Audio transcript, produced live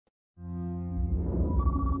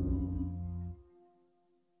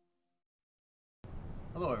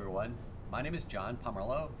Hello everyone, my name is John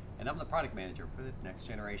Pomerleau and I'm the product manager for the next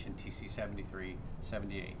generation TC73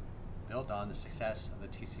 78, built on the success of the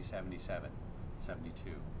TC77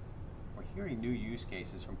 72. We're hearing new use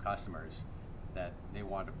cases from customers that they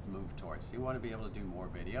want to move towards. They want to be able to do more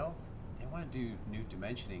video. They want to do new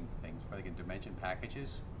dimensioning things where they can dimension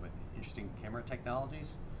packages with interesting camera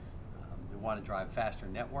technologies. They want to drive faster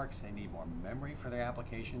networks. They need more memory for their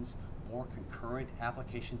applications, more concurrent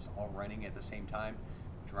applications all running at the same time,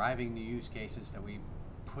 driving new use cases that we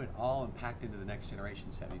put all and packed into the next generation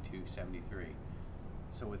 72, 73.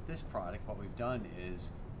 So with this product, what we've done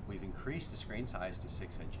is we've increased the screen size to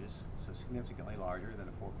 6 inches, so significantly larger than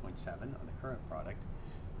a 4.7 on the current product.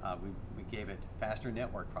 We gave it faster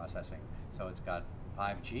network processing, so it's got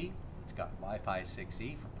 5G, it's got Wi-Fi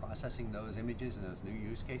 6E for processing those images and those new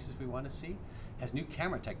use cases we want to see. It has new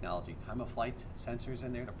camera technology, time-of-flight sensors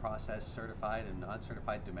in there to process certified and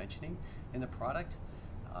non-certified dimensioning in the product.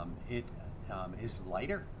 It is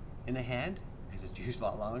lighter in the hand because it's used a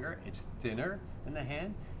lot longer. It's thinner in the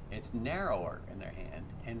hand. It's narrower in their hand,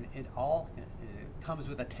 and it comes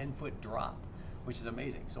with a 10-foot drop, which is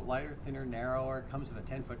amazing. So lighter, thinner, narrower, comes with a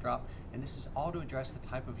 10-foot drop, and this is all to address the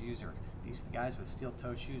type of user. These are the guys with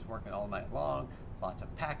steel-toe shoes working all night long, lots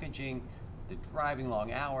of packaging, they're driving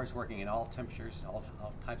long hours, working in all temperatures, all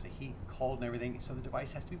types of heat, cold and everything, so the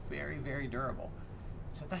device has to be very, very durable.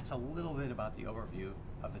 So that's a little bit about the overview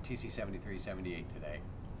of the TC73 78 today.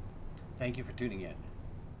 Thank you for tuning in.